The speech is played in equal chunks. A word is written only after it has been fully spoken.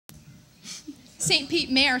St. Pete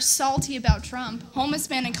mayor salty about Trump. Homeless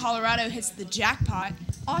man in Colorado hits the jackpot.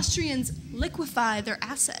 Austrians liquefy their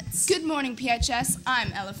assets. Good morning, PHS.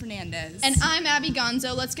 I'm Ella Fernandez. And I'm Abby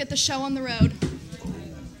Gonzo. Let's get the show on the road.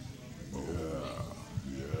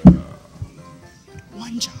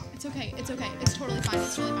 One job. It's okay. It's okay. It's totally fine.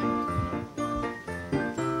 It's really fine.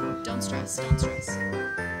 Don't stress. Don't stress.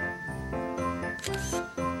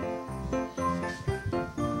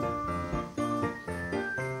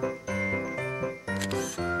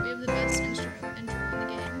 We have the best intro in the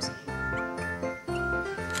games.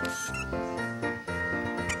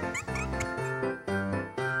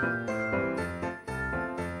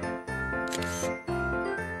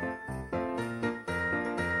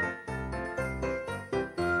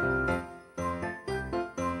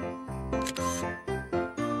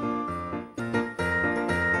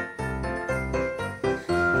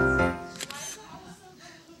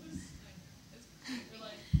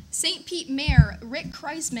 St. Pete Mayor Rick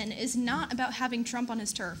Kreisman is not about having Trump on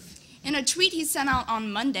his turf. In a tweet he sent out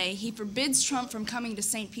on Monday, he forbids Trump from coming to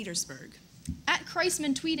St. Petersburg.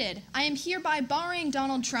 @Kreisman tweeted, "I am hereby barring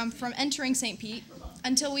Donald Trump from entering St. Pete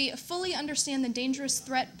until we fully understand the dangerous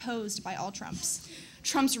threat posed by all Trumps."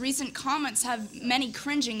 Trump's recent comments have many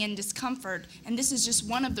cringing and discomfort, and this is just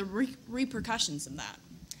one of the repercussions of that.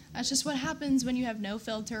 That's just what happens when you have no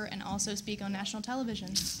filter and also speak on national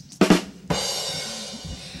television.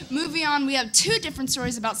 Moving on, we have two different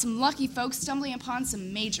stories about some lucky folks stumbling upon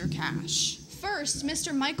some major cash. First,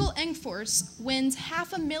 Mr. Michael Engforce wins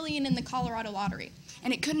 $500,000 in the Colorado lottery.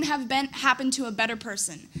 And it couldn't have happened to a better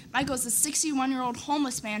person. Michael's a 61-year-old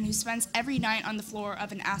homeless man who spends every night on the floor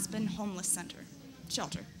of an Aspen homeless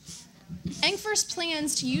shelter. Engforce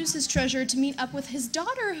plans to use his treasure to meet up with his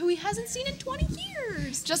daughter, who he hasn't seen in 20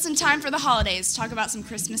 years. Just in time for the holidays. Talk about some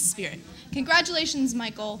Christmas spirit. Congratulations,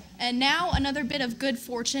 Michael. And now another bit of good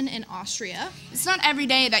fortune in Austria. It's not every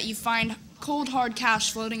day that you find cold, hard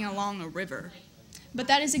cash floating along a river. But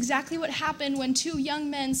that is exactly what happened when two young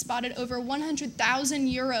men spotted over 100,000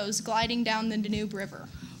 euros gliding down the Danube River.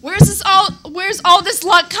 Where's all this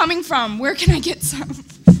luck coming from? Where can I get some?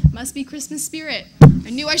 Must be Christmas spirit. I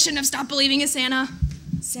knew I shouldn't have stopped believing in Santa.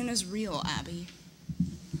 Santa's real, Abby.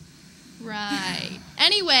 Right.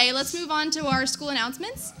 Anyway, let's move on to our school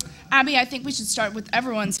announcements. Abby, I think we should start with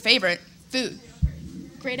everyone's favorite, food.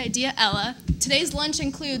 Great idea, Ella. Today's lunch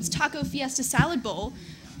includes taco fiesta salad bowl,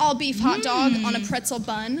 all beef hot dog on a pretzel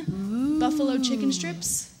bun, buffalo chicken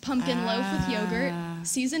strips, pumpkin loaf with yogurt,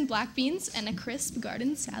 seasoned black beans, and a crisp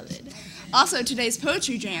garden salad. Also, today's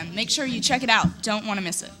poetry jam. Make sure you check it out. Don't want to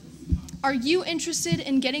miss it. Are you interested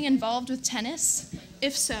in getting involved with tennis?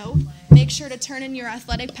 If so, make sure to turn in your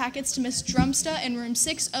athletic packets to Miss Drumsta in room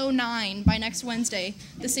 609 by next Wednesday,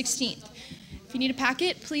 the 16th. If you need a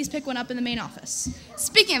packet, please pick one up in the main office.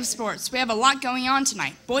 Speaking of sports, we have a lot going on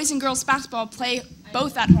tonight. Boys and girls basketball play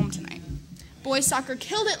both at home tonight. Boys soccer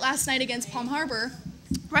killed it last night against Palm Harbor.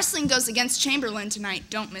 Wrestling goes against Chamberlain tonight.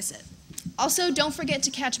 Don't miss it. Also, don't forget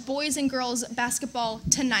to catch boys and girls basketball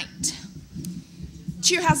tonight.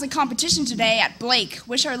 Cheer has a competition today at Blake.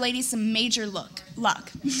 Wish our ladies some major luck.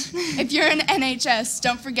 If you're in NHS,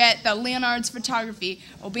 don't forget that Leonard's Photography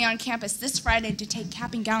will be on campus this Friday to take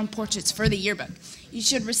cap and gown portraits for the yearbook. You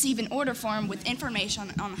should receive an order form with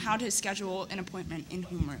information on how to schedule an appointment in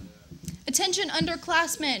homeroom. Attention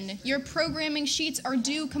underclassmen, your programming sheets are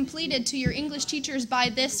due completed to your English teachers by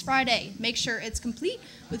this Friday. Make sure it's complete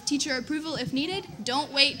with teacher approval if needed.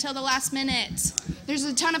 Don't wait till the last minute. There's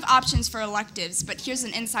a ton of options for electives, but here's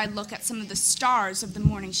an inside look at some of the stars of the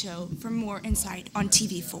morning show for more insight on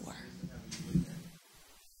TV4.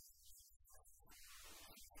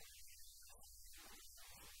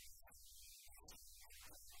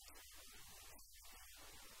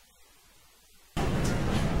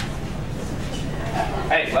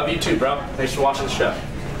 Hey, love you too, bro. Thanks for watching the show.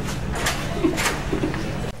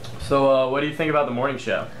 So, what do you think about the morning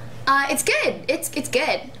show? It's good. It's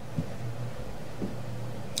good.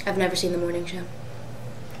 I've never seen the morning show.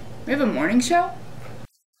 We have a morning show?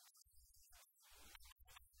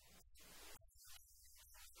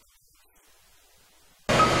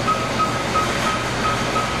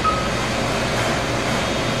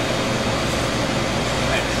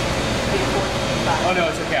 Oh no,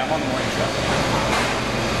 it's okay. I'm on the morning show.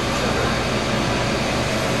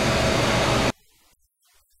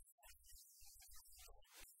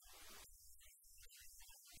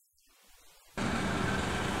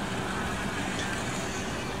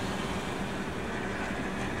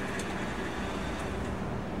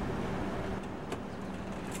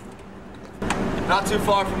 Not too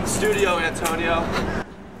far from the studio, Antonio.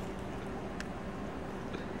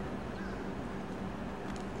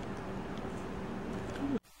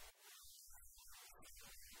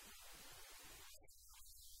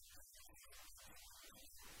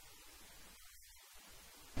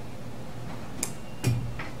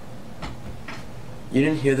 You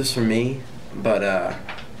didn't hear this from me, but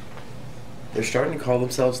they're starting to call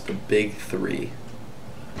themselves the Big Three.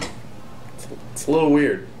 It's a little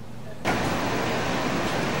weird. You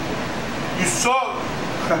suck!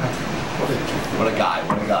 What a guy,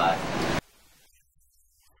 what a guy.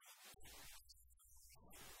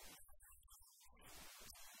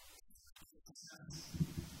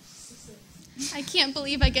 I can't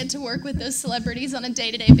believe I get to work with those celebrities on a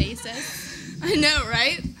day-to-day basis. I know,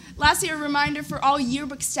 right? Lastly, a reminder for all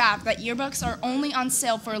yearbook staff that yearbooks are only on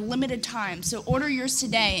sale for a limited time, so order yours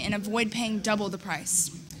today and avoid paying double the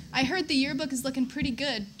price. I heard the yearbook is looking pretty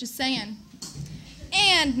good, just saying.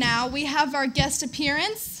 And now we have our guest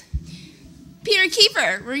appearance. Peter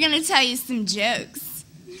Kiefer, we're going to tell you some jokes.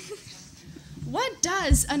 What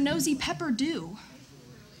does a nosy pepper do?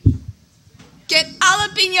 Get all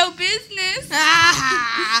up in your business.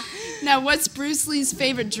 Now, what's Bruce Lee's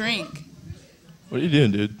favorite drink? What are you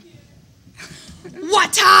doing, dude?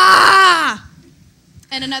 Water!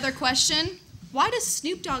 And another question, why does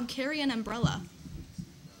Snoop Dogg carry an umbrella?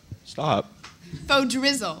 Stop. Faux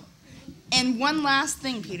drizzle. And one last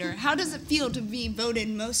thing, Peter. How does it feel to be voted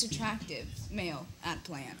most attractive male at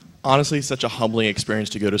Plant? Honestly, such a humbling experience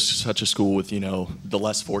to go to such a school with, the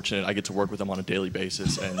less fortunate. I get to work with them on a daily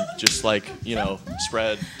basis and just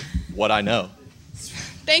spread what I know.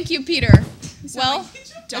 Thank you, Peter. Well,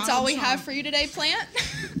 that's all we have for you today, Plant.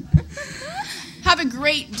 Have a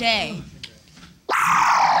great day.